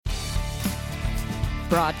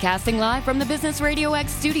Broadcasting live from the Business Radio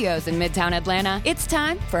X studios in Midtown Atlanta, it's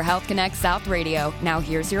time for Health Connect South Radio. Now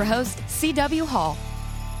here's your host, C.W. Hall.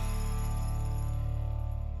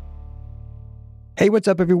 Hey, what's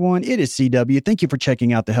up, everyone? It is CW. Thank you for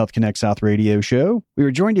checking out the Health Connect South radio show. We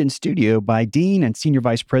were joined in studio by Dean and Senior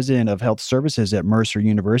Vice President of Health Services at Mercer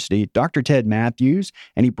University, Dr. Ted Matthews,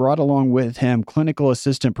 and he brought along with him Clinical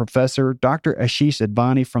Assistant Professor Dr. Ashish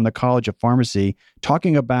Advani from the College of Pharmacy,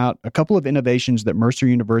 talking about a couple of innovations that Mercer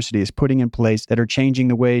University is putting in place that are changing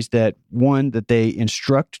the ways that, one, that they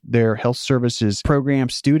instruct their health services program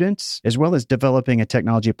students, as well as developing a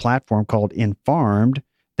technology platform called Informed,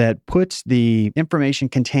 that puts the information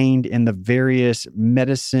contained in the various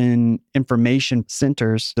medicine information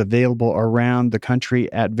centers available around the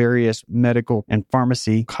country at various medical and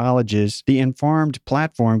pharmacy colleges. The Informed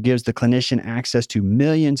platform gives the clinician access to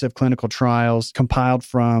millions of clinical trials compiled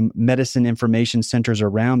from medicine information centers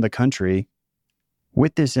around the country.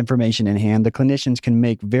 With this information in hand, the clinicians can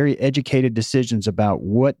make very educated decisions about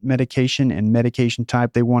what medication and medication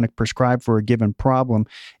type they want to prescribe for a given problem,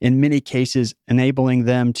 in many cases enabling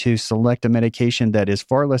them to select a medication that is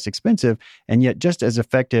far less expensive and yet just as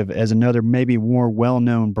effective as another maybe more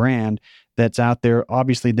well-known brand that's out there,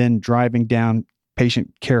 obviously then driving down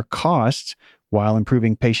patient care costs while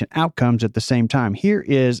improving patient outcomes at the same time. Here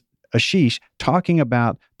is Ashish talking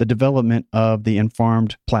about the development of the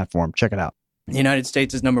Informed platform. Check it out. The United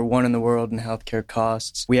States is number one in the world in healthcare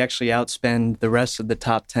costs. We actually outspend the rest of the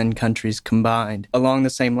top 10 countries combined. Along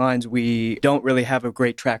the same lines, we don't really have a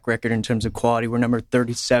great track record in terms of quality. We're number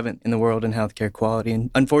 37th in the world in healthcare quality.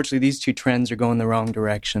 And unfortunately, these two trends are going the wrong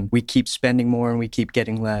direction. We keep spending more and we keep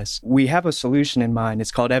getting less. We have a solution in mind.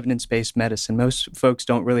 It's called evidence-based medicine. Most folks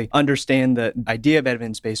don't really understand the idea of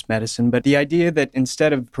evidence-based medicine, but the idea that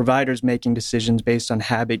instead of providers making decisions based on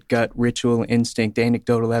habit, gut, ritual, instinct,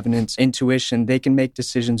 anecdotal evidence, intuition, they can make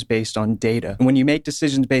decisions based on data. And when you make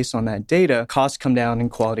decisions based on that data, costs come down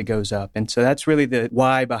and quality goes up. And so that's really the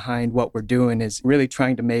why behind what we're doing, is really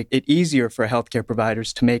trying to make it easier for healthcare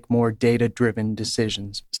providers to make more data-driven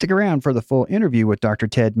decisions. Stick around for the full interview with Dr.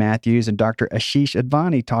 Ted Matthews and Dr. Ashish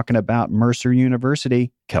Advani talking about Mercer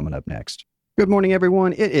University coming up next. Good morning,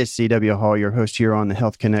 everyone. It is C.W. Hall, your host here on the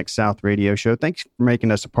Health Connect South radio show. Thanks for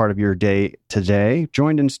making us a part of your day today.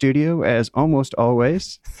 Joined in studio, as almost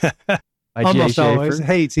always, by almost Jay always. Schaefer.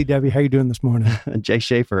 Hey, CW, how you doing this morning? Jay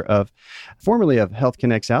Schaefer, formerly of Health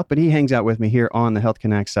Connect South, but he hangs out with me here on the Health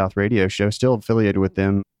Connect South radio show, still affiliated with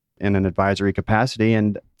them in an advisory capacity.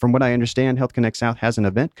 And from what I understand, Health Connect South has an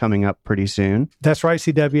event coming up pretty soon. That's right,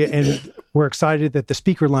 CW. And we're excited that the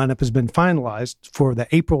speaker lineup has been finalized for the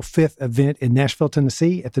April 5th event in Nashville,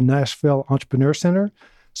 Tennessee at the Nashville Entrepreneur Center.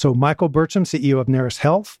 So Michael Burcham, CEO of Naris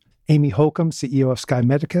Health, Amy Holcomb, CEO of Sky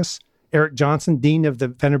Medicus, Eric Johnson, Dean of the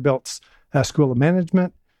Vanderbilt's School of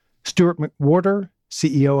Management, Stuart McWhorter,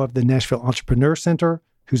 CEO of the Nashville Entrepreneur Center,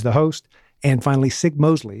 who's the host, and finally, Sig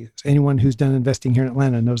Mosley. Anyone who's done investing here in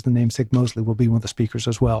Atlanta knows the name Sig Mosley will be one of the speakers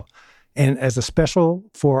as well. And as a special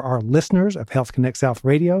for our listeners of Health Connect South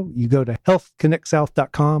Radio, you go to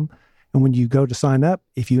healthconnectsouth.com, and when you go to sign up,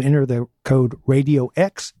 if you enter the code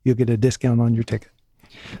RadioX, you'll get a discount on your ticket.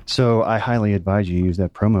 So I highly advise you use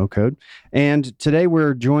that promo code. And today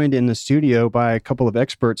we're joined in the studio by a couple of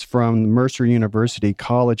experts from Mercer University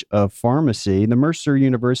College of Pharmacy. The Mercer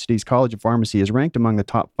University's College of Pharmacy is ranked among the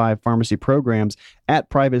top 5 pharmacy programs at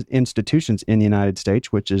private institutions in the United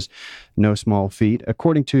States, which is no small feat.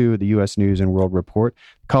 According to the U.S. News and World Report,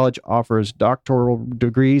 the college offers doctoral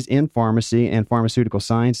degrees in pharmacy and pharmaceutical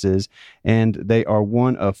sciences, and they are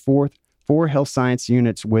one of four health science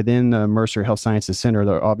units within the Mercer Health Sciences Center.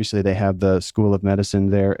 Obviously, they have the School of Medicine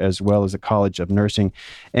there, as well as a College of Nursing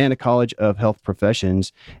and a College of Health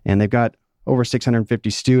Professions. And they've got over 650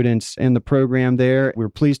 students in the program there. We're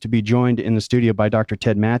pleased to be joined in the studio by Dr.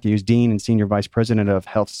 Ted Matthews, Dean and Senior Vice President of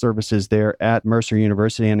Health Services there at Mercer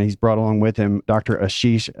University. And he's brought along with him Dr.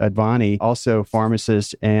 Ashish Advani, also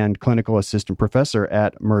pharmacist and clinical assistant professor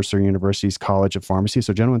at Mercer University's College of Pharmacy.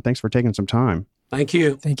 So, gentlemen, thanks for taking some time. Thank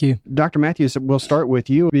you. Thank you. Dr. Matthews, we'll start with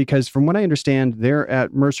you because from what I understand, there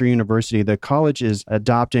at Mercer University, the college is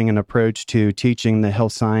adopting an approach to teaching the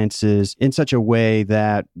health sciences in such a way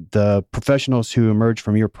that the professionals who emerge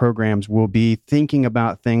from your programs will be thinking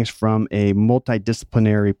about things from a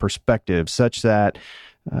multidisciplinary perspective, such that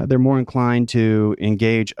they're more inclined to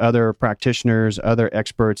engage other practitioners, other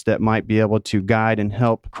experts that might be able to guide and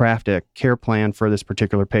help craft a care plan for this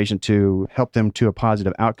particular patient to help them to a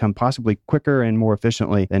positive outcome, possibly quicker and more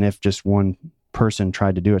efficiently than if just one person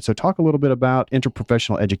tried to do it. So talk a little bit about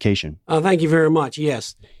interprofessional education. Thank you very much.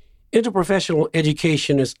 Yes. Interprofessional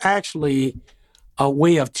education is actually a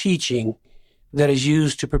way of teaching that is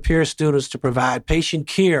used to prepare students to provide patient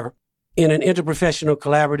care in an interprofessional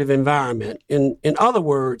collaborative environment. In other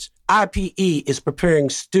words, IPE is preparing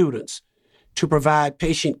students to provide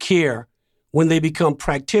patient care when they become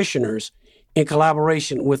practitioners in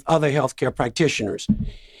collaboration with other healthcare practitioners.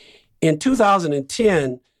 In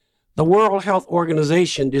 2010, the World Health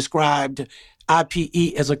Organization described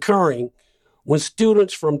IPE as occurring when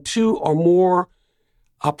students from two or more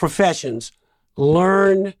professions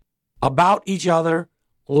learn about each other,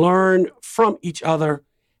 learn from each other,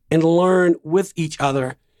 and learn with each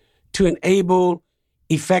other to enable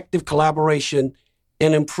effective collaboration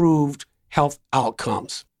and improved health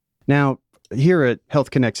outcomes. Now, here at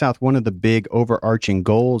Health Connect South, one of the big overarching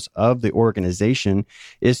goals of the organization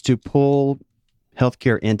is to pull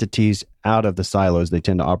healthcare entities out of the silos they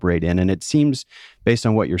tend to operate in. And it seems, based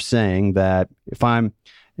on what you're saying, that if I'm,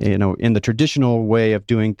 in the traditional way of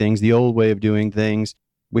doing things, the old way of doing things,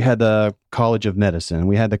 we had the College of Medicine,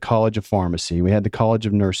 we had the College of Pharmacy, we had the College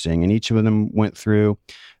of Nursing, and each of them went through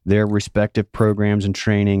their respective programs and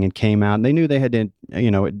training and came out. And they knew they had to,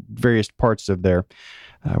 various parts of their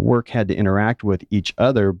work had to interact with each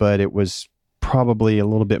other, but it was probably a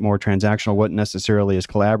little bit more transactional, wasn't necessarily as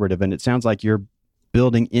collaborative. And it sounds like you're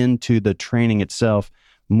building into the training itself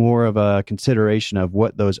more of a consideration of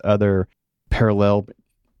what those other parallel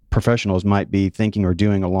professionals might be thinking or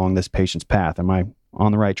doing along this patient's path. Am I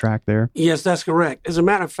on the right track there? Yes, that's correct. As a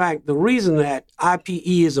matter of fact, the reason that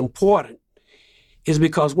IPE is important is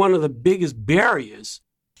because one of the biggest barriers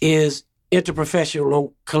is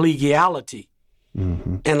interprofessional collegiality.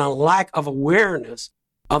 Mm-hmm. And a lack of awareness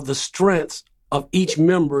of the strengths of each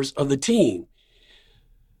members of the team.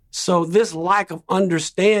 So this lack of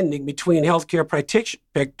understanding between healthcare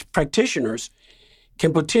practitioners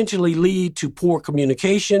can potentially lead to poor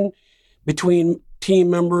communication between team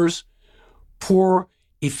members, poor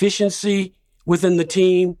efficiency within the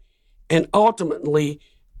team, and ultimately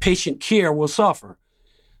patient care will suffer.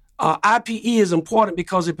 IPE is important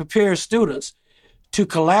because it prepares students to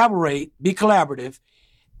collaborate, be collaborative,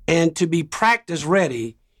 and to be practice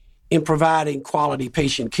ready in providing quality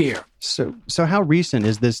patient care. So how recent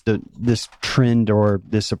is this trend or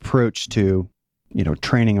this approach to,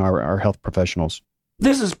 training our health professionals?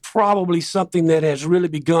 This is probably something that has really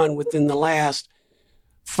begun within the last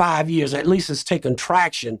 5 years. At least it's taken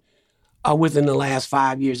traction within the last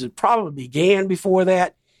 5 years. It probably began before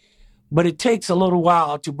that, but it takes a little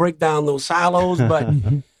while to break down those silos. But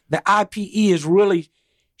the IPE is really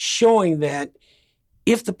showing that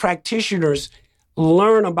if the practitioners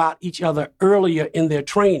learn about each other earlier in their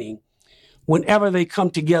training, whenever they come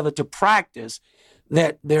together to practice,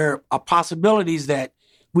 that there are possibilities that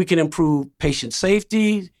we can improve patient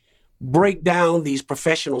safety, break down these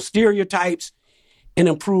professional stereotypes, and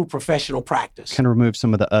improve professional practice. Kind of remove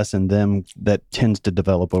some of the us and them that tends to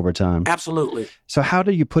develop over time. Absolutely. So how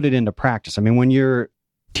do you put it into practice? I mean, when you're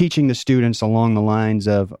teaching the students along the lines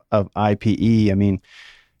of IPE, I mean,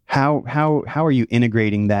 how are you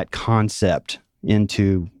integrating that concept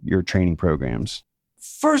into your training programs?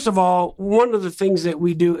 First of all, one of the things that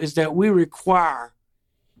we do is that we require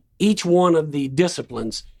each one of the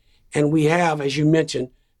disciplines, and we have, as you mentioned,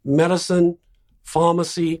 medicine,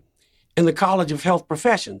 pharmacy, and the College of Health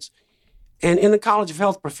Professions. And in the College of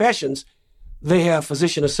Health Professions, they have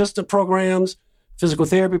physician assistant programs, physical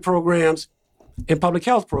therapy programs, and public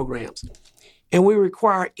health programs. And we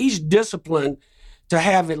require each discipline to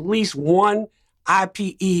have at least one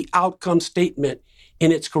IPE outcome statement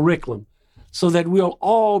in its curriculum so that we'll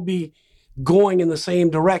all be going in the same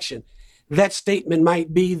direction. That statement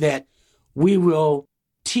might be that we will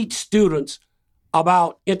teach students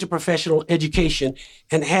about interprofessional education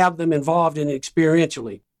and have them involved in it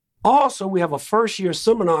experientially. Also, we have a first-year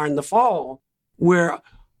seminar in the fall where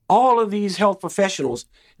all of these health professionals,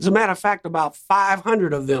 as a matter of fact, about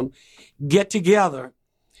 500 of them get together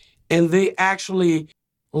and they actually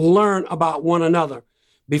learn about one another.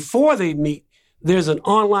 Before they meet, there's an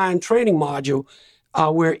online training module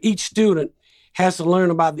where each student has to learn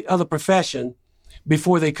about the other profession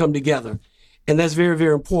before they come together. And that's very,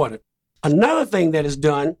 very important. Another thing that is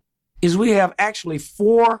done is we have actually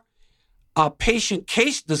 4 patient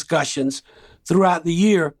case discussions throughout the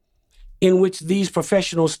year in which these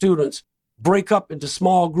professional students break up into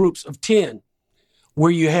small groups of 10,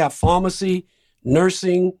 where you have pharmacy,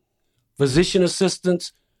 nursing, physician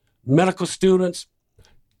assistants, medical students,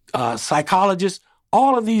 psychologists,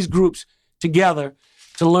 all of these groups together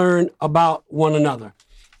to learn about one another.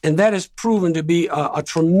 And that has proven to be a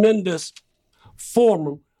tremendous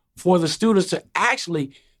forum for the students to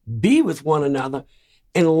actually be with one another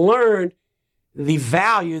and learn the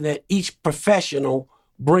value that each professional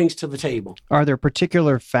brings to the table. Are there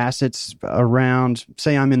particular facets around,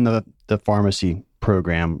 say I'm in the pharmacy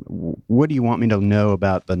program, what do you want me to know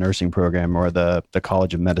about the nursing program or the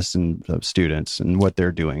College of Medicine students and what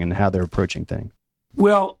they're doing and how they're approaching things?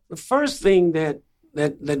 Well, the first thing that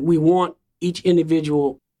we want each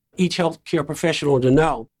individual, each healthcare professional to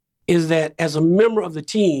know is that as a member of the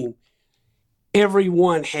team,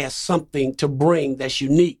 everyone has something to bring that's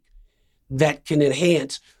unique that can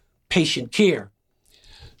enhance patient care.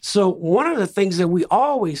 So one of the things that we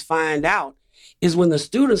always find out is when the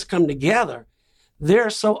students come together, they're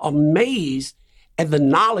so amazed at the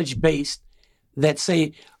knowledge base that,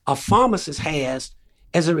 say, a pharmacist has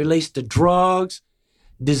as it relates to drugs,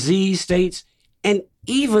 disease states, and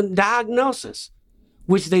even diagnosis,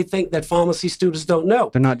 which they think that pharmacy students don't know.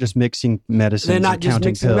 They're not just mixing medicines. They're not just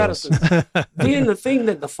mixing pills. medicines. Then the thing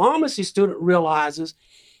that the pharmacy student realizes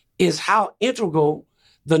is how integral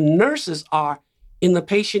the nurses are in the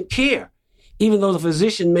patient care. Even though the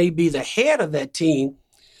physician may be the head of that team,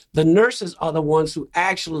 the nurses are the ones who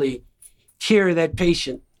actually carry that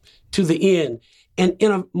patient to the end, and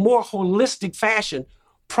in a more holistic fashion,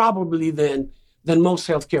 probably than most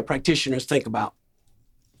healthcare practitioners think about.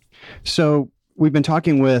 So we've been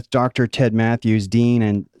talking with Dr. Ted Matthews, Dean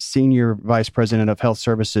and Senior Vice President of Health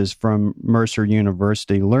Services from Mercer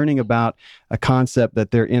University, learning about a concept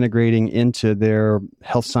that they're integrating into their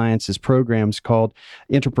health sciences programs called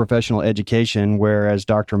interprofessional education, where, as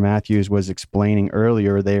Dr. Matthews was explaining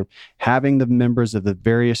earlier, they're having the members of the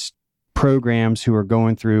various programs who are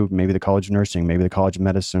going through maybe the College of Nursing, maybe the College of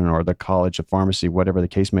Medicine, or the College of Pharmacy, whatever the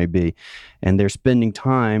case may be, and they're spending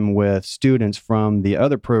time with students from the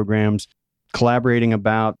other programs collaborating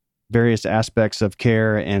about various aspects of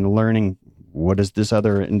care and learning what is this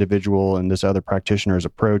other individual and this other practitioner's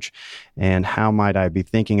approach, and how might I be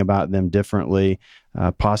thinking about them differently,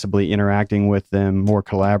 possibly interacting with them more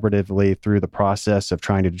collaboratively through the process of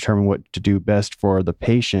trying to determine what to do best for the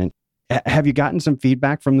patient. Have you gotten some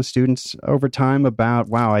feedback from the students over time about,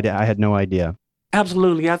 wow, I had no idea?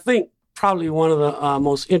 Absolutely. I think probably one of the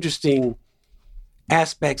most interesting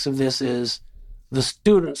aspects of this is the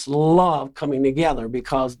students love coming together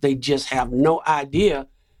because they just have no idea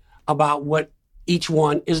about what each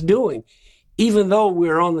one is doing. Even though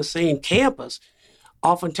we're on the same campus,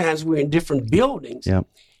 oftentimes we're in different buildings. Yep.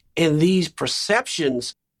 And these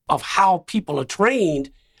perceptions of how people are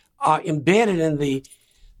trained are embedded in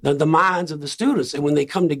the minds of the students. And when they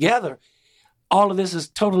come together, all of this is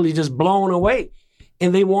totally just blown away.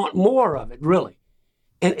 And they want more of it, really.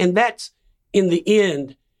 And that's, in the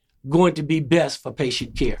end, going to be best for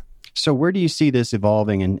patient care. So where do you see this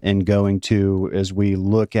evolving and going to as we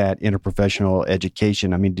look at interprofessional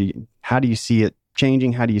education? I mean, how do you see it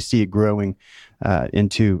changing? How do you see it growing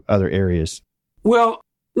into other areas? Well,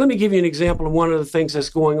 let me give you an example of one of the things that's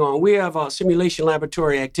going on. We have simulation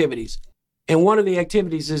laboratory activities. And one of the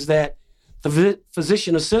activities is that the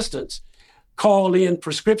physician assistants call in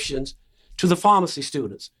prescriptions to the pharmacy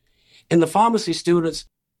students. And the pharmacy students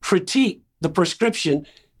critique the prescription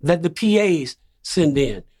that the PAs send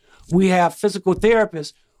in. We have physical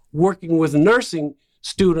therapists working with nursing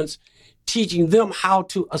students, teaching them how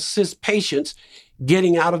to assist patients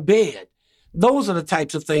getting out of bed. Those are the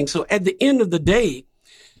types of things. So at the end of the day,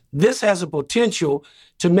 this has a potential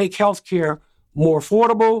to make healthcare more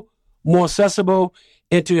affordable, more accessible,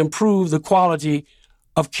 and to improve the quality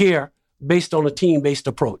of care based on a team-based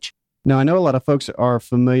approach. Now, I know a lot of folks are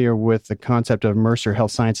familiar with the concept of Mercer Health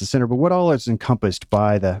Sciences Center, but what all is encompassed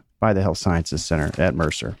by the Health Sciences Center at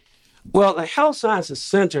Mercer? Well, the Health Sciences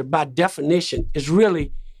Center, by definition, is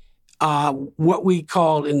really what we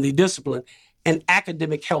call in the discipline an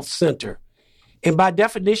academic health center. And by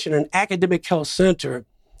definition, an academic health center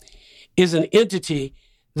is an entity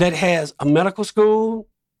that has a medical school,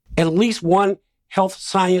 at least one health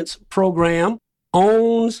science program,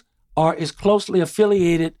 owns or is closely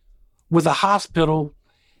affiliated with a hospital,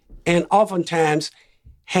 and oftentimes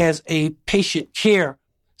has a patient care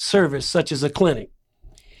service, such as a clinic.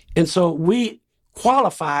 And so we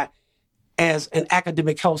qualify as an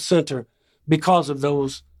academic health center because of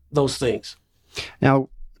those things. Now,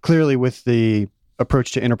 clearly with the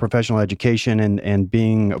approach to interprofessional education and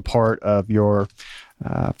being a part of your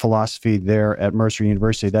philosophy there at Mercer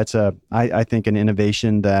University, that's I think an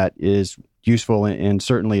innovation that is useful and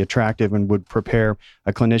certainly attractive and would prepare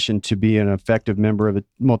a clinician to be an effective member of a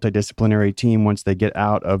multidisciplinary team once they get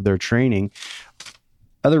out of their training.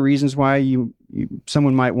 Other reasons why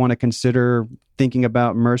someone might want to consider thinking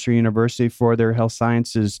about Mercer University for their health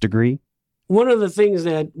sciences degree? One of the things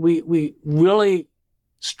that we really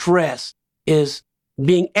stress is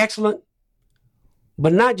being excellent,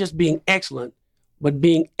 but not just being excellent, but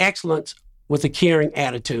being excellence with a caring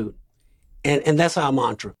attitude. And that's our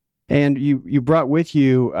mantra. And you brought with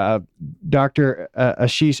you Dr.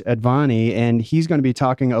 Ashish Advani, and he's going to be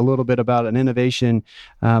talking a little bit about an innovation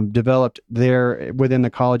developed there within the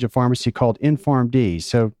College of Pharmacy called InPharmD.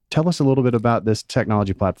 So tell us a little bit about this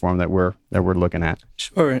technology platform that we're looking at.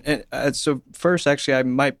 Sure. And so first, actually, I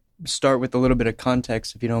might start with a little bit of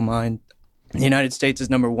context, if you don't mind. The United States is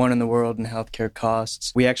number one in the world in healthcare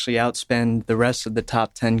costs. We actually outspend the rest of the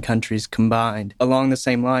top 10 countries combined. Along the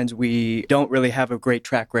same lines, we don't really have a great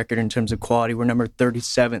track record in terms of quality. We're number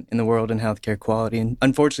 37 in the world in healthcare quality. And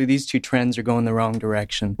unfortunately, these two trends are going the wrong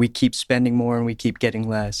direction. We keep spending more and we keep getting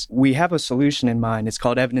less. We have a solution in mind. It's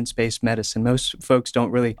called evidence-based medicine. Most folks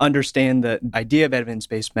don't really understand the idea of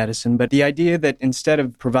evidence-based medicine, but the idea that instead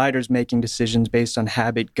of providers making decisions based on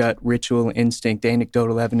habit, gut, ritual, instinct,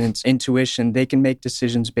 anecdotal evidence, intuition, they can make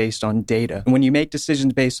decisions based on data. And when you make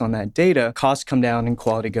decisions based on that data, costs come down and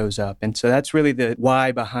quality goes up. And so that's really the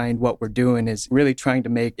why behind what we're doing, is really trying to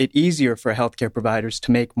make it easier for healthcare providers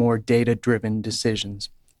to make more data-driven decisions.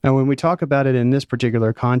 Now, when we talk about it in this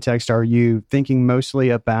particular context, are you thinking mostly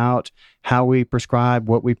about how we prescribe,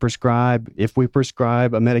 what we prescribe, if we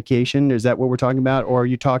prescribe a medication? Is that what we're talking about? Or are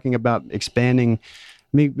you talking about expanding?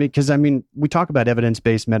 Because, we talk about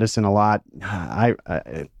evidence-based medicine a lot.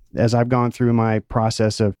 As I've gone through my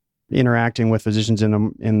process of interacting with physicians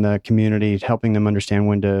in the community, helping them understand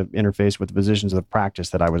when to interface with physicians of the practice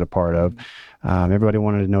that I was a part of, everybody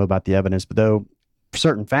wanted to know about the evidence. But though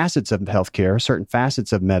certain facets of healthcare, certain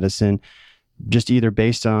facets of medicine, just either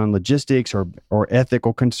based on logistics or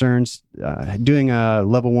ethical concerns, doing a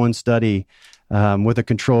level 1 study with a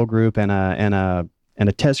control group and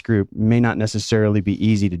a test group may not necessarily be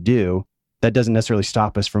easy to do. That doesn't necessarily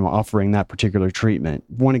stop us from offering that particular treatment.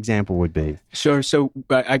 One example would be. Sure. So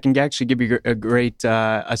I can actually give you a great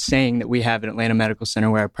a saying that we have at Atlanta Medical Center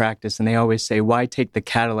where I practice, and they always say, why take the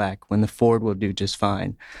Cadillac when the Ford will do just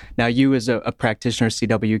fine? Now, you as a practitioner of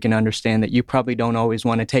CW, you can understand that you probably don't always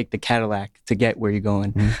want to take the Cadillac to get where you're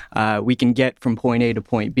going. Mm-hmm. We can get from point A to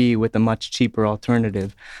point B with a much cheaper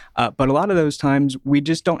alternative. But a lot of those times, we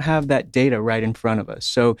just don't have that data right in front of us.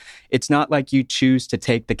 So it's not like you choose to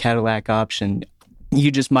take the Cadillac option. You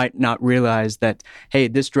just might not realize that, hey,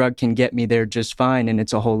 this drug can get me there just fine and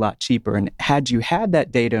it's a whole lot cheaper. And had you had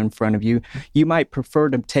that data in front of you, you might prefer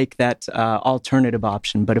to take that alternative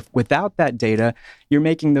option. But if without that data, you're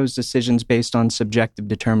making those decisions based on subjective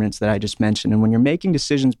determinants that I just mentioned. And when you're making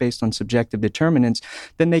decisions based on subjective determinants,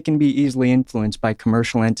 then they can be easily influenced by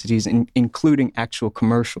commercial entities, including actual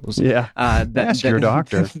commercials. Yeah, ask your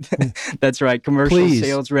doctor. That's right. Commercial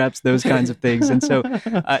sales reps, those kinds of things. And so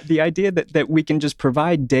the idea that we can just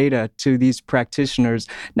provide data to these practitioners,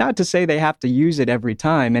 not to say they have to use it every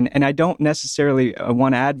time. And I don't necessarily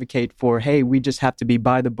want to advocate for, hey, we just have to be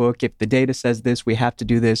by the book. If the data says this, we have to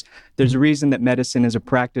do this. There's a reason that medicine is a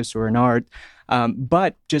practice or an art.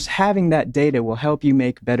 But just having that data will help you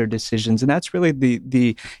make better decisions. And that's really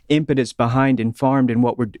the impetus behind InPharmD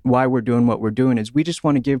and why we're doing what we're doing, is we just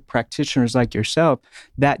want to give practitioners like yourself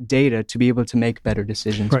that data to be able to make better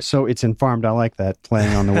decisions. Right. So it's InPharmD. I like that,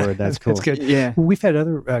 playing on the word. That's cool. That's good. Yeah. Well, we've had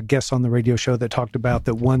other guests on the radio show that talked about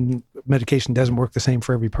that one medication doesn't work the same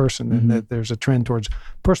for every person, mm-hmm. and that there's a trend towards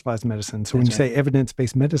personalized medicine. So when you say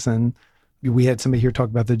evidence-based medicine, we had somebody here talk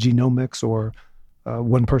about the genomics, or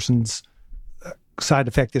one person's side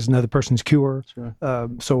effect is another person's cure. Sure.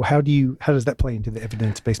 So how does that play into the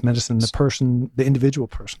evidence-based medicine, the individual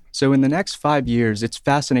person? So in the next 5 years, it's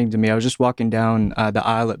fascinating to me. I was just walking down the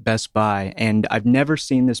aisle at Best Buy, and I've never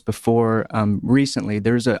seen this before recently.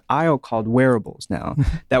 There's an aisle called wearables now.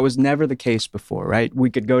 That was never the case before, right?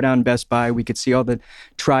 We could go down Best Buy, we could see all the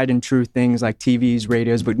tried and true things like TVs,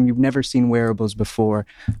 radios, but we've never seen wearables before.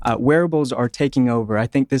 Wearables are taking over. I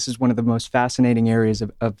think this is one of the most fascinating areas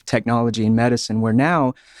of technology in medicine, where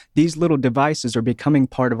now these little devices are becoming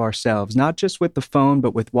part of ourselves, not just with the phone,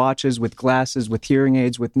 but with watches, with glasses, with hearing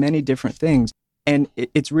aids, with many different things. And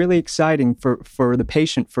it's really exciting for the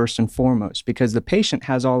patient first and foremost, because the patient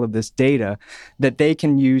has all of this data that they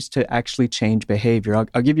can use to actually change behavior.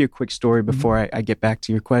 I'll give you a quick story before I get back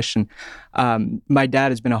to your question. My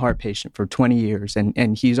dad has been a heart patient for 20 years,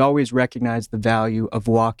 and he's always recognized the value of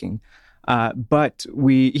walking. But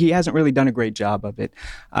he hasn't really done a great job of it.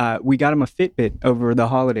 We got him a Fitbit over the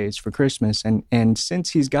holidays for Christmas, and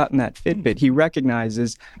since he's gotten that Fitbit, he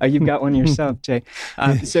recognizes you've got one yourself, Jay.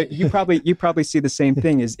 So you probably see the same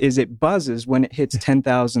thing. Is it buzzes when it hits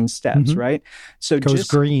 10,000 steps, right? So it goes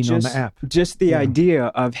green on the app. Just the idea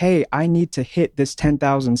of, hey, I need to hit this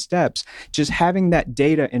 10,000 steps. Just having that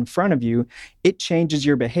data in front of you, it changes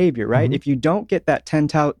your behavior, right? If you don't get that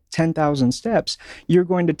 10,000 steps, you're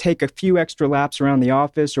going to take a few extra laps around the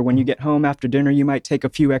office, or when you get home after dinner, you might take a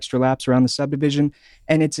few extra laps around the subdivision.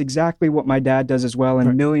 And it's exactly what my dad does as well,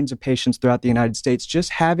 and millions of patients throughout the United States.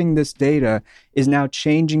 Just having this data is now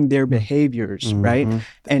changing their behaviors, right?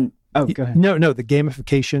 And oh, go ahead. No, the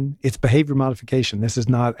gamification, it's behavior modification. This is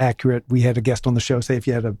not accurate. We had a guest on the show say if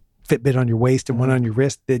you had a Fitbit on your waist and one on your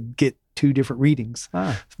wrist, they'd get two different readings.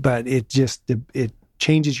 But it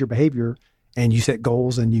changes your behavior, and you set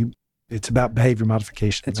goals, and it's about behavior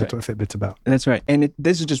modification. That's what Fitbit's about. That's right. And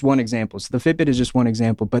this is just one example. So the Fitbit is just one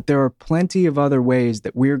example, but there are plenty of other ways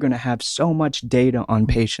that we're going to have so much data on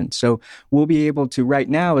patients. So we'll be able to, right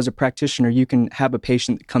now as a practitioner, you can have a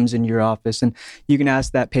patient that comes into your office, and you can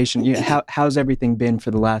ask that patient, how's everything been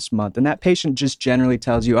for the last month? And that patient just generally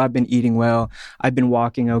tells you, I've been eating well, I've been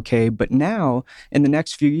walking okay. But now, in the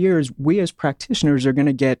next few years, we as practitioners are going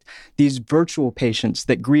to get these virtual patients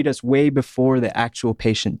that greet us way before the actual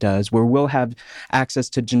patient does, where we'll have access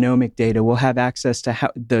to genomic data. We'll have access to how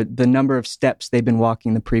the number of steps they've been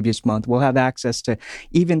walking the previous month. We'll have access to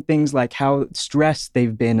even things like how stressed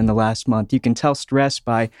they've been in the last month. You can tell stress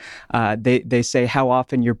by, they say how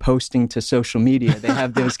often you're posting to social media. They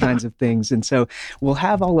have those kinds of things. And so we'll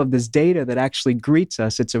have all of this data that actually greets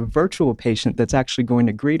us. It's a virtual patient that's actually going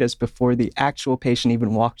to greet us before the actual patient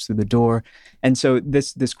even walks through the door. And so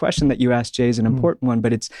this question that you asked, Jay, is an important one,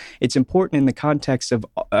 but it's important in the context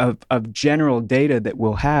of general data that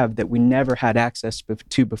we'll have that we never had access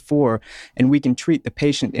to before, and we can treat the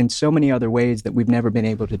patient in so many other ways that we've never been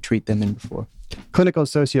able to treat them in before. Clinical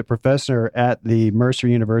Associate Professor at the Mercer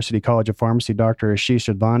University College of Pharmacy, Dr.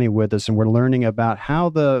 Ashish Advani, with us, and we're learning about how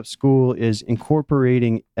the school is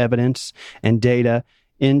incorporating evidence and data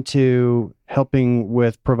into helping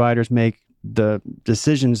with providers make the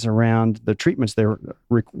decisions around the treatments they're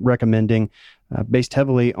recommending based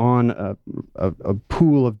heavily on a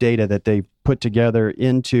pool of data that they put together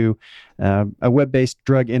into a web-based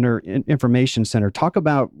drug information center. Talk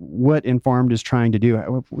about what Informed is trying to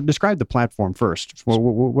do. Describe the platform first. What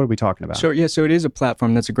are we talking about? So it is a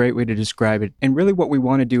platform. That's a great way to describe it. And really what we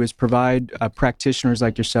want to do is provide practitioners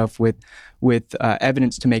like yourself with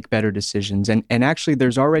evidence to make better decisions. And actually,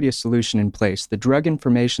 there's already a solution in place. The Drug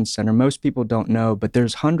Information Center, most people don't know, but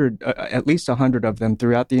there's at least 100 of them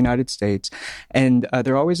throughout the United States. And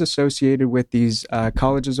they're always associated with these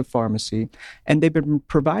colleges of pharmacy. And they've been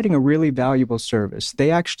providing a really valuable service.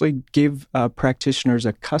 They actually give practitioners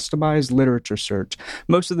a customized literature search.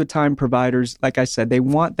 Most of the time, providers, like I said, they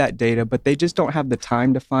want that data, but they just don't have the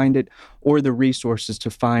time to find it or the resources to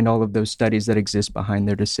find all of those studies that exist behind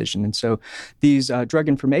their decision. And so these drug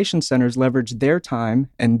information centers leverage their time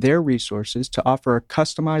and their resources to offer a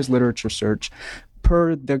customized literature search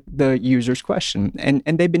per the user's question. And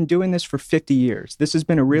they've been doing this for 50 years. This has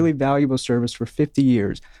been a really valuable service for 50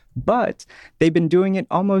 years. But they've been doing it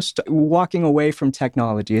almost walking away from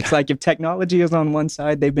technology. It's like if technology is on one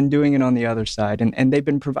side, they've been doing it on the other side. And they've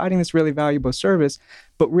been providing this really valuable service,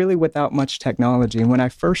 but really without much technology. And when I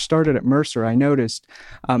first started at Mercer, I noticed,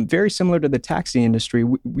 very similar to the taxi industry,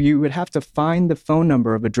 you would have to find the phone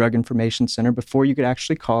number of a drug information center before you could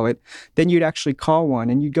actually call it. Then you'd actually call one,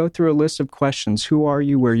 and you'd go through a list of questions. Who are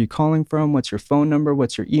you? Where are you calling from? What's your phone number?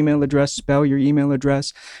 What's your email address? Spell your email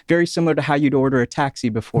address. Very similar to how you'd order a taxi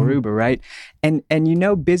before Uber, right? And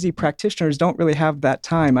busy practitioners don't really have that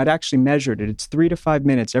time. I'd actually measured it. It's 3 to 5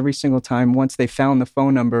 minutes every single time once they found the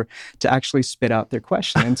phone number to actually spit out their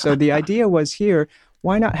question. And so the idea was here,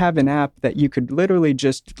 why not have an app that you could literally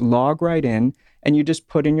just log right in and you just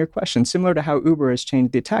put in your question? Similar to how Uber has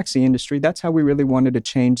changed the taxi industry, that's how we really wanted to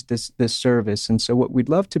change this service. And so what we'd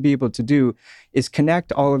love to be able to do is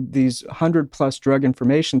connect all of these 100+ drug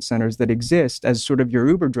information centers that exist as sort of your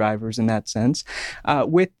Uber drivers in that sense,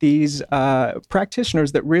 with these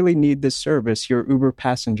practitioners that really need this service, your Uber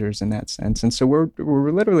passengers in that sense. And so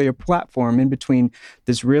we're literally a platform in between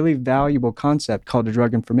this really valuable concept called a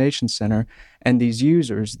drug information center and these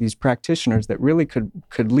users, these practitioners that really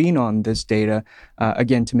could lean on this data,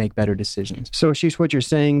 again, to make better decisions. So, Ashish, what you're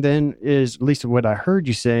saying then is, at least what I heard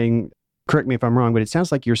you saying, correct me if I'm wrong, but it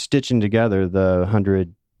sounds like you're stitching together the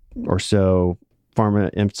 100 or so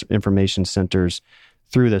pharma information centers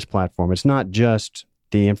through this platform. It's not just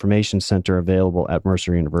the information center available at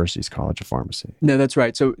Mercer University's College of Pharmacy. No, that's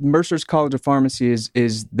right. So Mercer's College of Pharmacy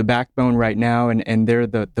is the backbone right now, and they're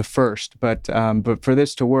the first. But for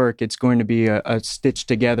this to work, it's going to be a stitch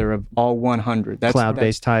together of all 100.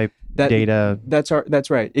 Cloud-based type data. That's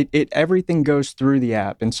right. Everything goes through the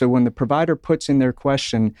app. And so when the provider puts in their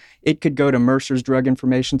question, it could go to Mercer's Drug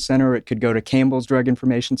Information Center, it could go to Campbell's Drug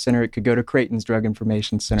Information Center, it could go to Creighton's Drug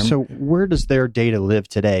Information Center. So where does their data live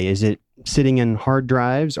today? Is it sitting in hard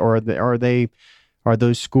drives, or are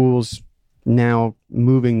those schools now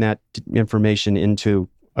moving that information into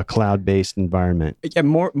a cloud-based environment? Yeah,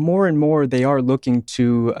 more and more they are looking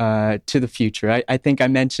to the future. I think I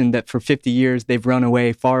mentioned that for 50 years they've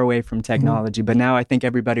run far away from technology, but now I think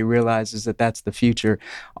everybody realizes that that's the future.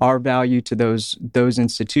 Our value to those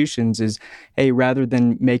institutions is, hey, rather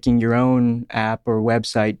than making your own app or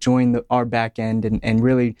website, join our back end and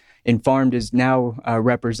really Informed is now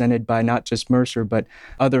represented by not just Mercer, but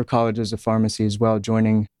other colleges of pharmacy as well,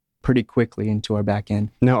 joining pretty quickly into our back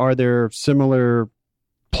end. Now, are there similar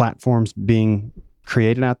platforms being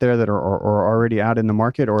created out there that are already out in the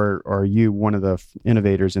market, or are you one of the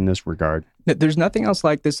innovators in this regard? There's nothing else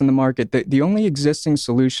like this in the market. The only existing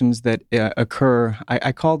solutions that occur,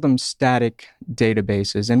 I call them static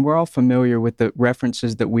databases, and we're all familiar with the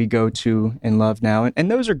references that we go to and love now. And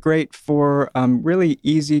those are great for really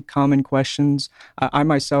easy, common questions. I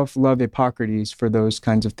myself love Hippocrates for those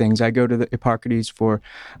kinds of things. I go to the Hippocrates for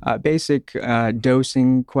basic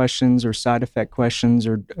dosing questions or side effect questions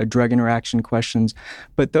or drug interaction questions.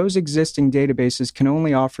 But those existing databases can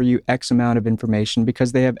only offer you X amount of information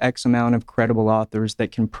because they have X amount of credible authors that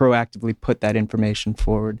can proactively put that information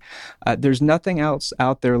forward. There's nothing else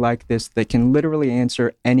out there like this that can literally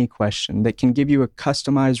answer any question, that can give you a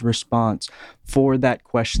customized response for that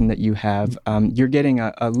question that you have. You're getting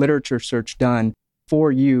a literature search done for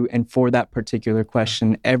you and for that particular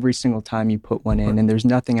question every single time you put one in. And there's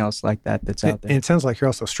nothing else like that that's out there. And it sounds like you're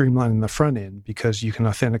also streamlining the front end because you can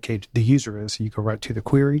authenticate the user as you go right to the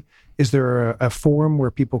query. Is there a forum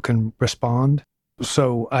where people can respond?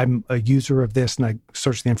 So I'm a user of this and I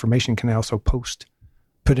search the information. Can I also put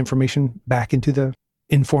information back into the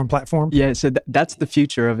Informed platform? Yeah, so that's the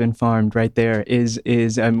future of Informed right there is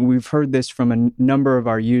we've heard this from a number of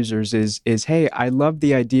our users is, hey, I love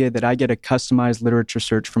the idea that I get a customized literature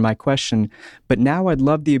search for my question, but now I'd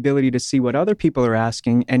love the ability to see what other people are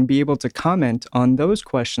asking and be able to comment on those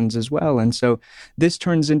questions as well. And so this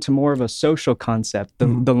turns into more of a social concept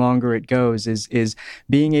the longer it goes, is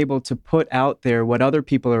being able to put out there what other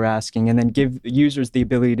people are asking and then give users the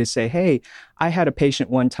ability to say, hey, I had a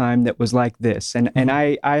patient one time that was like this, and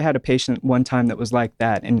I had a patient one time that was like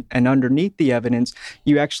that. And underneath the evidence,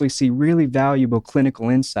 you actually see really valuable clinical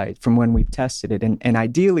insight from when we've tested it. And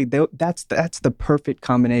ideally, that's the perfect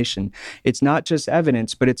combination. It's not just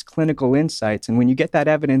evidence, but it's clinical insights. And when you get that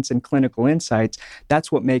evidence and clinical insights,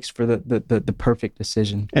 that's what makes for the perfect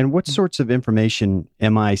decision. And what sorts of information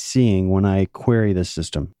am I seeing when I query the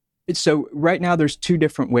system? So right now, there's two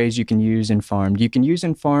different ways you can use Informed. You can use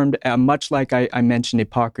Informed much like I mentioned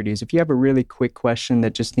Hippocrates. If you have a really quick question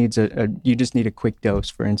that just needs you just need a quick dose,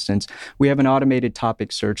 for instance, we have an automated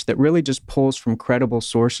topic search that really just pulls from credible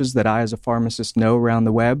sources that I, as a pharmacist, know around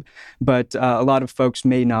the web, but a lot of folks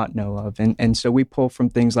may not know of. And so we pull from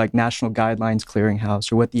things like National Guidelines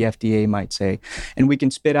Clearinghouse or what the FDA might say, and we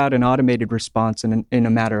can spit out an automated response in a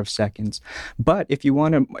matter of seconds. But if you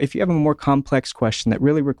have a more complex question that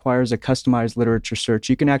really requires a customized literature search,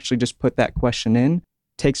 you can actually just put that question in. It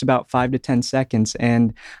takes about 5 to 10 seconds.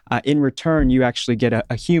 And in return, you actually get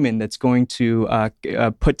a human that's going to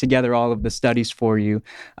put together all of the studies for you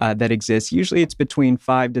that exist. Usually it's between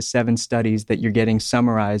 5 to 7 studies that you're getting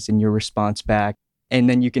summarized in your response back. And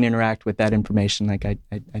then you can interact with that information like I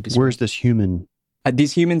described. Where's this human?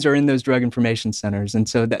 These humans are in those drug information centers. And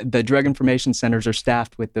so the drug information centers are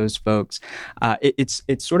staffed with those folks. It's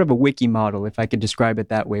sort of a wiki model, if I could describe it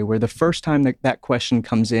that way, where the first time that question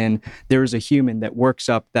comes in, there is a human that works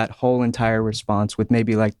up that whole entire response with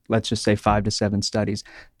maybe let's just say 5 to 7 studies.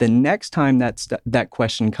 The next time that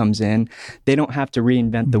question comes in, they don't have to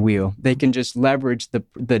reinvent the wheel. They can just leverage the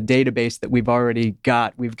database that we've already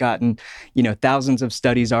got. We've gotten, thousands of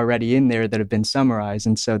studies already in there that have been summarized.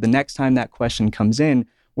 And so the next time that question comes in,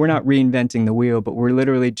 we're not reinventing the wheel, but we're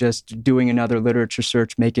literally just doing another literature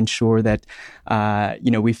search, making sure that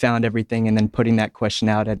we found everything, and then putting that question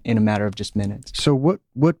out in a matter of just minutes. So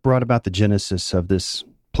what brought about the genesis of this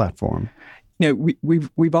platform?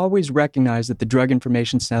 We've always recognized that the Drug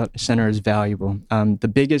Information Center is valuable. The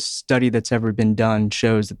biggest study that's ever been done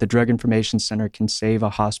shows that the Drug Information Center can save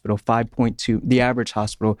a hospital the average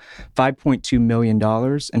hospital, $5.2 million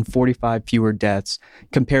and 45 fewer deaths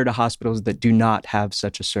compared to hospitals that do not have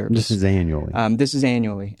such a service. This is annually. This is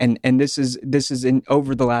annually, and this is in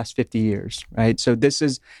over the last 50 years, right? So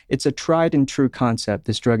it's a tried and true concept,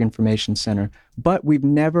 this Drug Information Center. but we've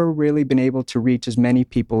never really been able to reach as many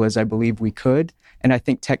people as I believe we could. And I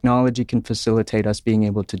think technology can facilitate us being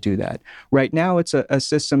able to do that. Right now, it's a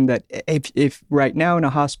system that if right now in a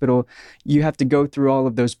hospital, you have to go through all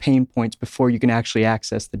of those pain points before you can actually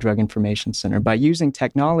access the Drug Information Center. By using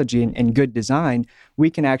technology and good design,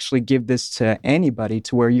 we can actually give this to anybody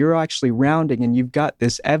to where you're actually rounding and you've got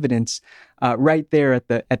this evidence right there at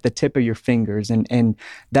the tip of your fingers, and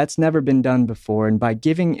that's never been done before. And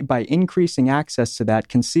by increasing access to that,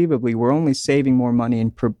 conceivably, we're only saving more money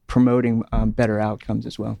and promoting better outcomes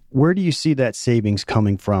as well. Where do you see that savings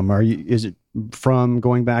coming from? Is it from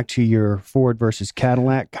going back to your Ford versus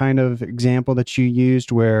Cadillac kind of example that you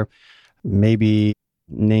used, where maybe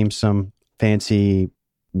name some fancy,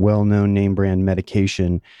 well-known name brand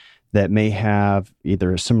medication that may have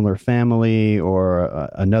either a similar family or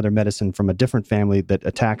another medicine from a different family that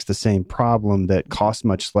attacks the same problem that costs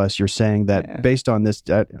much less? You're saying that based on this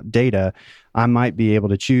data, I might be able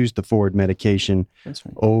to choose the Ford medication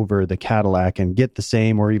over the Cadillac and get the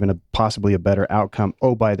same or even possibly a better outcome.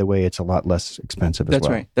 Oh, by the way, it's a lot less expensive as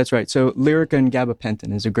well. That's right. So Lyrica and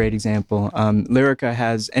gabapentin is a great example. Lyrica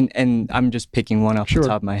has, and I'm just picking one off the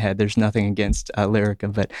top of my head. There's nothing against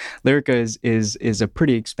Lyrica, but Lyrica is a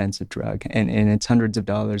pretty expensive drug, and it's hundreds of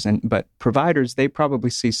dollars. But providers, they probably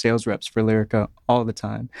see sales reps for Lyrica all the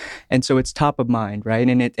time, and so it's top of mind, right?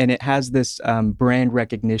 And it has this brand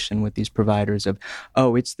recognition with these providers of,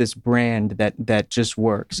 oh, it's this brand that just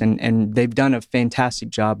works, and they've done a fantastic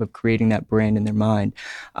job of creating that brand in their mind.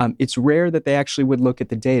 It's rare that they actually would look at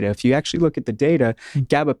the data. If you actually look at the data,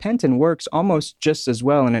 gabapentin works almost just as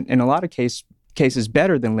well, and in a lot of cases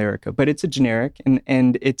better than Lyrica, but it's a generic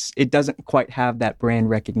and it doesn't quite have that brand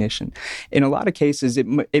recognition. In a lot of cases,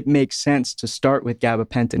 it makes sense to start with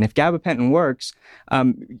gabapentin. If gabapentin works,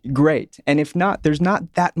 great. And if not, there's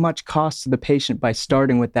not that much cost to the patient by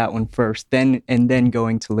starting with that one first, then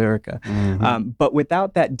going to Lyrica. Mm-hmm. But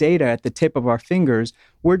without that data at the tip of our fingers,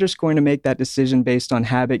 we're just going to make that decision based on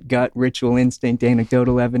habit, gut, ritual, instinct,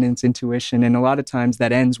 anecdotal evidence, intuition, and a lot of times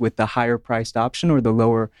that ends with the higher priced option or the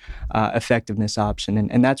lower effectiveness option,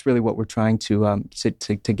 and that's really what we're trying to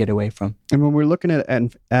get away from. And when we're looking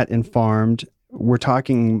at Informed, we're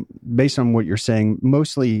talking, based on what you're saying,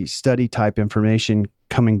 mostly study type information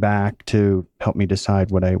coming back to help me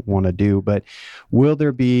decide what I want to do. But will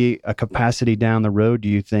there be a capacity down the road, do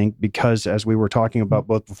you think? Because as we were talking about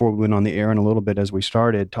both before we went on the air and a little bit as we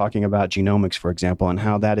started, talking about genomics, for example, and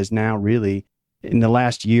how that is now really, in the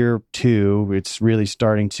last year or two, it's really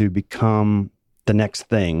starting to become the next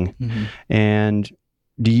thing. Mm-hmm. And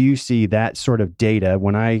do you see that sort of data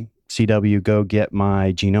when I, CW, go get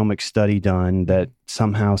my genomic study done, that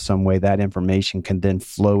somehow, some way that information can then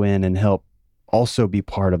flow in and help also be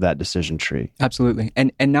part of that decision tree? Absolutely.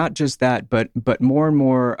 And not just that, but more and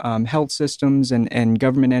more health systems and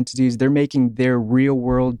government entities, they're making their real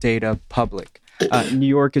world data public. New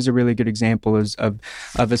York is a really good example of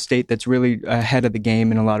a state that's really ahead of the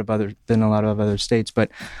game in a lot of other states. But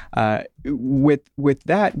with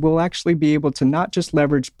that, we'll actually be able to not just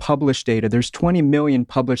leverage published data. There's 20 million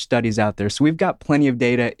published studies out there, so we've got plenty of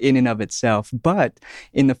data in and of itself. But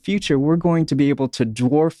in the future, we're going to be able to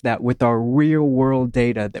dwarf that with our real world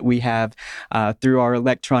data that we have through our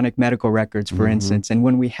electronic medical records, for instance. And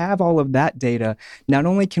when we have all of that data, not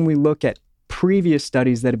only can we look at previous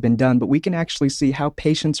studies that have been done, but we can actually see how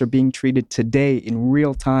patients are being treated today in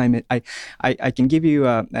real time. I can give you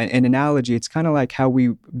an analogy. It's kind of like how we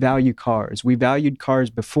value cars. We valued cars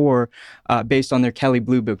before based on their Kelley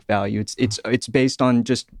Blue Book value. It's based on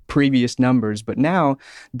just previous numbers, but now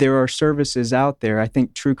there are services out there. I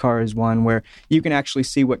think TrueCar is one where you can actually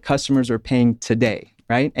see what customers are paying today.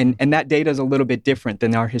 Right? And that data is a little bit different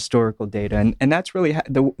than our historical data. And that's really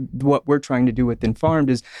what we're trying to do with Informed,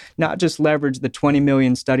 is not just leverage the 20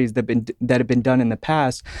 million studies that have been done in the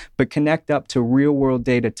past, but connect up to real world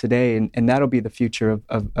data today. And that'll be the future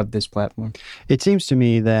of this platform. It seems to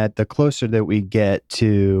me that the closer that we get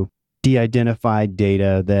to de-identified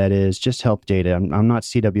data that is just health data. I'm not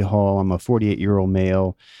C.W. Hall. I'm a 48-year-old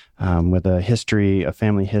male with a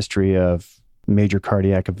family history of major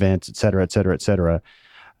cardiac events, et cetera,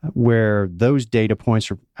 where those data points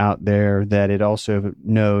are out there, that it also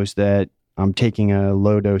knows that I'm taking a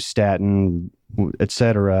low-dose statin, et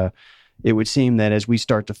cetera. It would seem that as we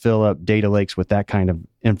start to fill up data lakes with that kind of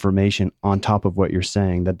information on top of what you're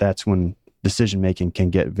saying, that's when decision-making can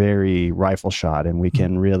get very rifle shot, and we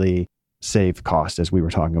can really save cost, as we were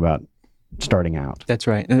talking about starting out. That's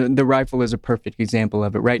right. The rifle is a perfect example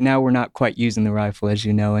of it. Right now, we're not quite using the rifle, as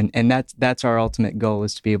you know, and that's our ultimate goal,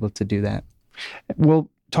 is to be able to do that. Well,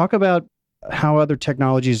 talk about how other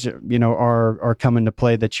technologies, are coming to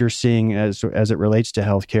play that you're seeing as it relates to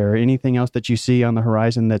healthcare. Anything else that you see on the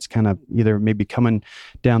horizon that's kind of either maybe coming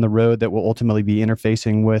down the road that will ultimately be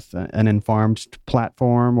interfacing with an Infarmed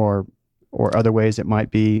platform or other ways it might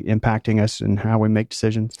be impacting us and how we make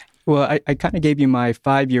decisions? Well, I kind of gave you my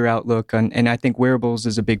 5-year outlook, and I think wearables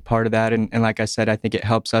is a big part of that. And like I said, I think it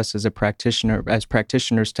helps us as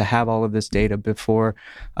practitioners to have all of this data before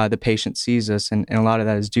the patient sees us, and a lot of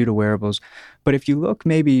that is due to wearables. But if you look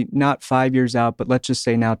maybe not 5 years out, but let's just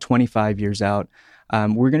say now 25 years out,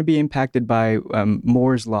 we're going to be impacted by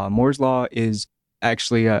Moore's Law. Moore's Law is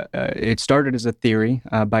actually, it started as a theory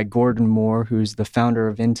by Gordon Moore, who's the founder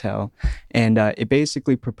of Intel. And it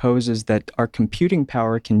basically proposes that our computing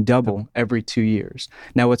power can double every 2 years.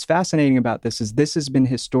 Now, what's fascinating about this is this has been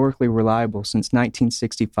historically reliable since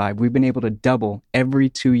 1965. We've been able to double every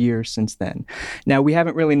 2 years since then. Now, we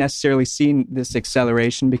haven't really necessarily seen this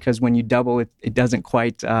acceleration because when you double, it doesn't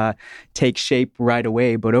quite take shape right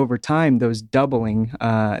away. But over time, the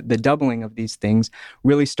doubling of these things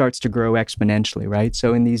really starts to grow exponentially, right?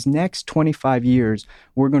 So in these next 25 years,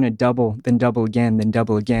 we're going to double, then double again, then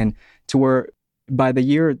double again, to where by the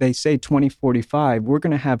year they say 2045, we're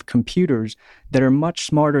going to have computers that are much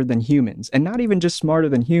smarter than humans. And not even just smarter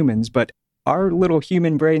than humans, but our little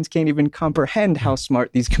human brains can't even comprehend how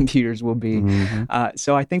smart these computers will be. Mm-hmm.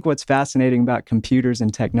 So I think what's fascinating about computers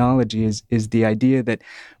and technology is the idea that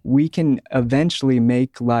we can eventually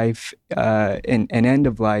make life, an end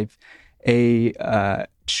of life, a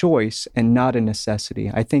choice and not a necessity.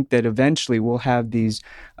 I think that eventually we'll have these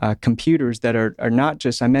computers that are not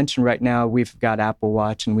just, I mentioned right now, we've got Apple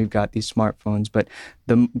Watch and we've got these smartphones, but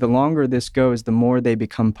the longer this goes, the more they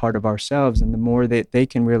become part of ourselves and the more they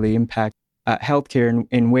can really impact healthcare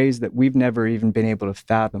in ways that we've never even been able to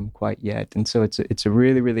fathom quite yet. And so it's a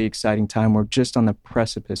really, really exciting time. We're just on the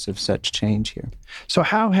precipice of such change here. So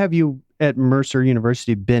how have you at Mercer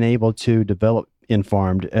University been able to develop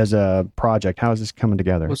Infarmed as a project? How is this coming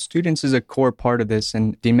together? Well, students is a core part of this,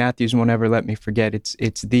 and Dean Matthews won't ever let me forget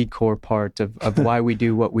it's the core part of why we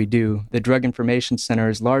do what we do. The Drug Information Center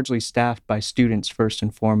is largely staffed by students first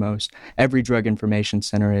and foremost. Every Drug Information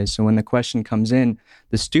Center is. So when the question comes in,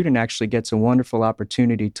 the student actually gets a wonderful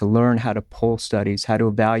opportunity to learn how to pull studies, how to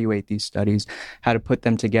evaluate these studies, how to put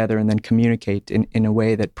them together, and then communicate in a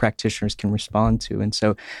way that practitioners can respond to. And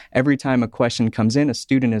so every time a question comes in, a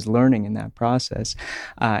student is learning in that process.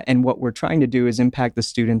 And what we're trying to do is impact the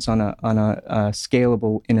students in a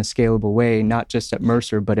scalable way, not just at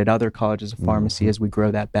Mercer, but at other colleges of pharmacy as we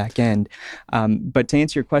grow that back end. But to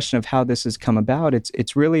answer your question of how this has come about,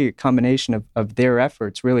 it's really a combination of their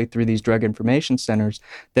efforts, really through these drug information centers,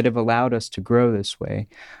 that have allowed us to grow this way.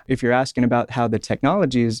 If you're asking about how the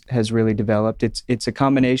technology has really developed, it's a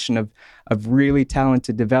combination of really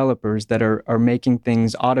talented developers that are making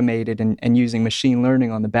things automated and using machine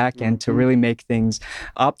learning on the back end to really make things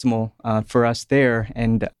optimal for us there.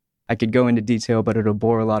 And I could go into detail, but it'll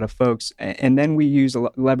bore a lot of folks. And then we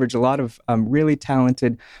leverage a lot of really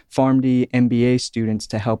talented PharmD MBA students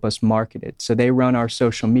to help us market it. So they run our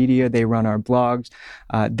social media, they run our blogs.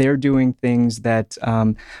 They're doing things that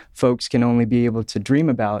folks can only be able to dream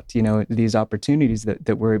about, these opportunities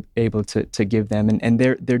that we're able to give them. And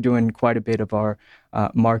they're doing quite a bit of our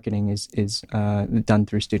marketing is done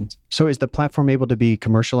through students. So is the platform able to be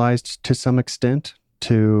commercialized to some extent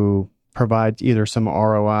to provide either some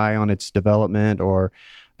ROI on its development or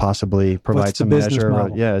possibly provide some measure?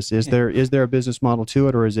 Yes. Is there a business model to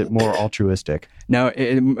it, or is it more altruistic? No,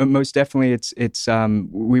 most definitely it's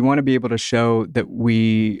we want to be able to show that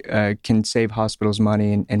we can save hospitals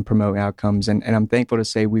money and promote outcomes. And I'm thankful to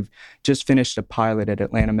say we've just finished a pilot at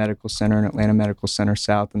Atlanta Medical Center and Atlanta Medical Center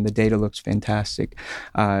South, and the data looks fantastic.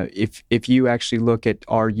 If you actually look at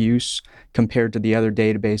our use compared to the other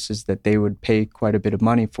databases that they would pay quite a bit of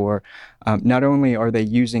money for, not only are they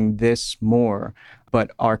using this more, but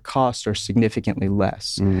our costs are significantly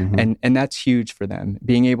less. Mm-hmm. And that's huge for them.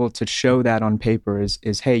 Being able to show that on paper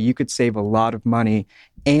is, hey, you could save a lot of money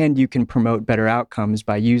and you can promote better outcomes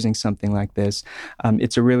by using something like this.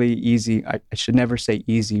 It's a really easy, I should never say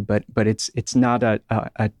easy, but it's not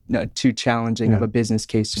a too challenging of a business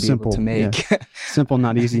case to be able to make. Yeah. Simple,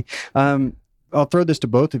 not easy. I'll throw this to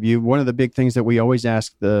both of you. One of the big things that we always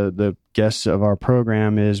ask the guests of our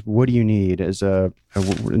program is, what do you need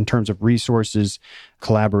in terms of resources,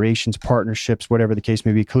 collaborations, partnerships, whatever the case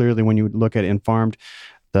may be? Clearly, when you look at Infarmed,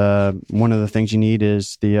 one of the things you need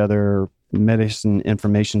is the other medicine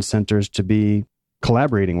information centers to be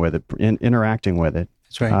collaborating with it, interacting with it.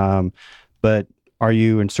 That's right. But are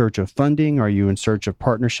you in search of funding? Are you in search of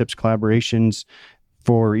partnerships, collaborations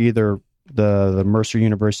for either the Mercer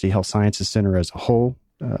University Health Sciences Center as a whole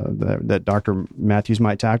that Dr. Matthews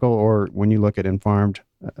might tackle? Or when you look at Informed,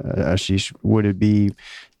 Ashish, would it be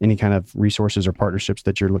any kind of resources or partnerships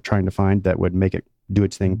that you're trying to find that would make it do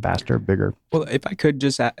its thing faster, bigger? Well, if I could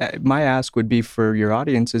just, my ask would be for your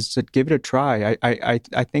audience is to give it a try. I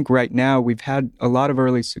think right now we've had a lot of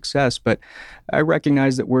early success, but I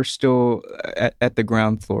recognize that we're still at the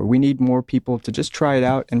ground floor. We need more people to just try it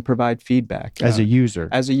out and provide feedback. As a user?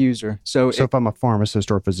 As a user. So if I'm a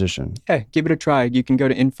pharmacist or a physician? Yeah, give it a try. You can go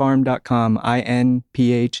to Inpharm.com,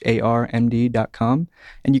 INPHARMD.com,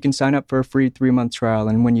 and you can sign up for a free 3-month trial.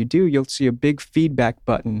 And when you do, you'll see a big feedback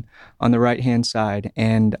button on the right-hand side.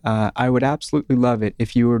 And I would absolutely love it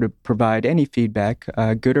if you were to provide any feedback,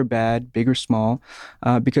 good or bad, big or small,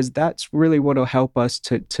 because that's really what will help us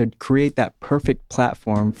to create that perfect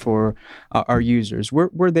platform for our users.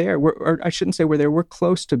 We're there. Or I shouldn't say we're there. We're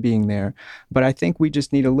close to being there. But I think we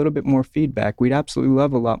just need a little bit more feedback. We'd absolutely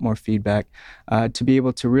love a lot more feedback to be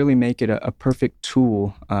able to really make it a perfect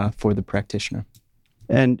tool for the practitioner.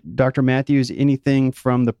 And Dr. Matthews, anything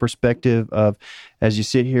from the perspective of, as you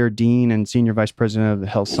sit here, Dean and Senior Vice President of the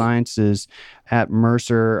Health Sciences at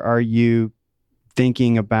Mercer, are you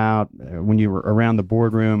thinking about when you were around the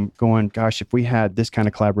boardroom going, gosh, if we had this kind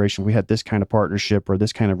of collaboration, if we had this kind of partnership or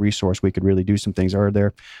this kind of resource, we could really do some things? Are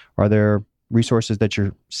there resources that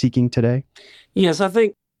you're seeking today? Yes, I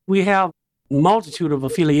think we have a multitude of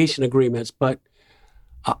affiliation agreements, but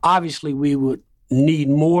obviously we would need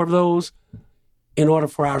more of those in order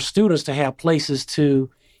for our students to have places to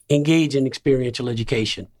engage in experiential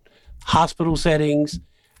education. Hospital settings,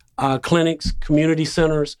 clinics, community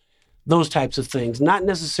centers, those types of things. Not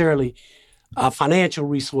necessarily financial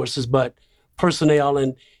resources, but personnel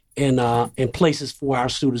and places for our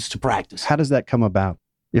students to practice. How does that come about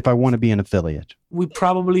if I want to be an affiliate? We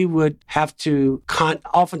probably would have to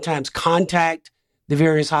oftentimes contact the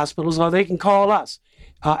various hospitals, or they can call us.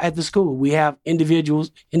 At the school, we have individual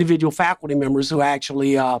faculty members who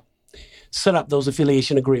actually set up those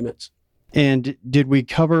affiliation agreements. And did we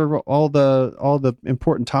cover all the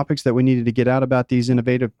important topics that we needed to get out about these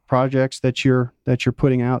innovative projects that you're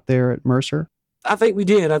putting out there at Mercer? I think we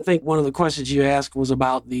did. I think one of the questions you asked was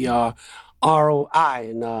about the ROI,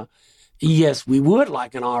 and yes, we would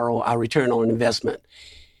like an ROI, return on investment,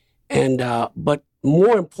 and but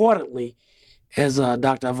more importantly, as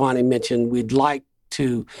Dr. Avani mentioned, we'd like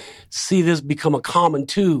to see this become a common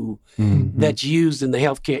tool that's used in the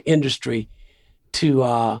healthcare industry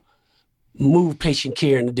to move patient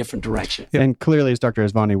care in a different direction. And clearly, as Dr.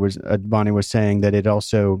 Avani was saying, that it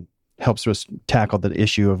also helps us tackle the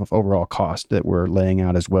issue of overall cost that we're laying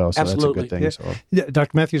out as well. So Absolutely. That's a good thing. Yeah. So. Yeah,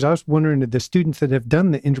 Dr. Matthews, I was wondering if the students that have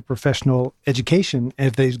done the interprofessional education,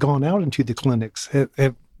 if they've gone out into the clinics,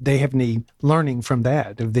 have they have any learning from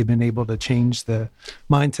that? Have they been able to change the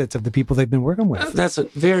mindsets of the people they've been working with? That's a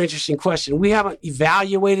very interesting question. We haven't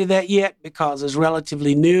evaluated that yet because it's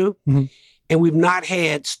relatively new. Mm-hmm. And we've not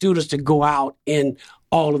had students to go out in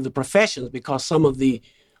all of the professions because some of the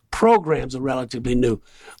programs are relatively new.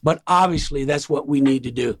 But obviously, that's what we need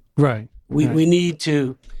to do. Right. We need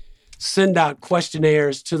to send out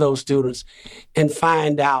questionnaires to those students and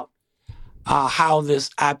find out how this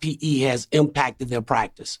IPE has impacted their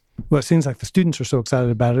practice. Well, it seems like the students are so excited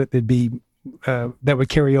about it, that would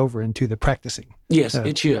carry over into the practicing. Yes,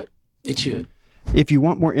 it should. It should. If you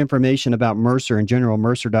want more information about Mercer in general,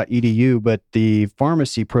 mercer.edu, but the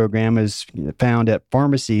pharmacy program is found at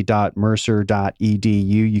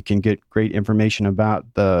pharmacy.mercer.edu. You can get great information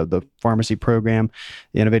about the pharmacy program,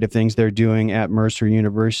 the innovative things they're doing at Mercer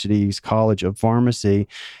University's College of Pharmacy.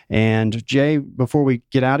 And Jay, before we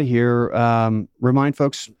get out of here, remind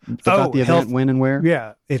folks about the event, when and where.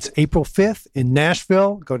 Yeah, it's April 5th in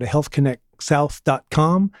Nashville. Go to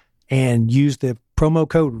healthconnectsouth.com and use the promo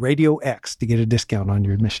code RadioX to get a discount on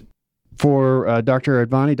your admission. For Dr.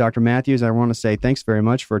 Advani, Dr. Matthews, I want to say thanks very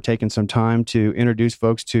much for taking some time to introduce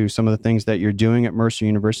folks to some of the things that you're doing at Mercer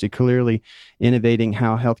University, clearly innovating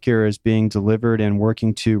how healthcare is being delivered and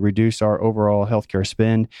working to reduce our overall healthcare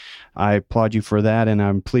spend. I applaud you for that, and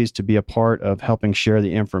I'm pleased to be a part of helping share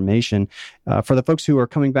the information. For the folks who are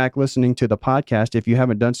coming back listening to the podcast, if you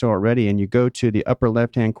haven't done so already, and you go to the upper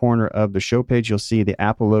left-hand corner of the show page, you'll see the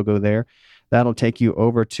Apple logo there. That'll take you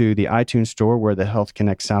over to the iTunes store where the Health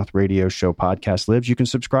Connect South Radio Show podcast lives. You can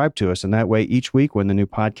subscribe to us, and that way each week when the new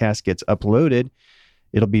podcast gets uploaded,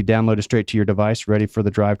 it'll be downloaded straight to your device, ready for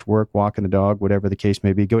the drive to work, walking the dog, whatever the case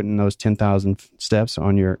may be, getting those 10,000 steps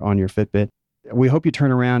on your Fitbit. we hope you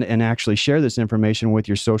turn around and actually share this information with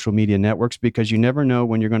your social media networks, because you never know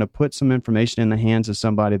when you're going to put some information in the hands of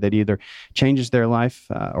somebody that either changes their life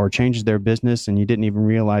or changes their business, and you didn't even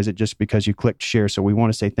realize it just because you clicked share. So we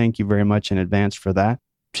want to say thank you very much in advance for that.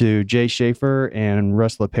 To Jay Schaefer and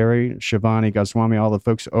Russ LaPerry, Shivani Goswami, all the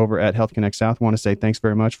folks over at Health Connect South, want to say thanks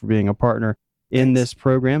very much for being a partner in this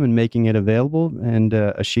program and making it available. And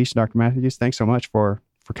Ashish, Dr. Matthews, thanks so much for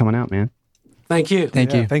coming out, man. Thank you.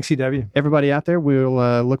 Thank you. Thanks, CW. Everybody out there,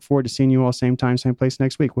 we'll look forward to seeing you all same time, same place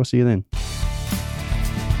next week. We'll see you then.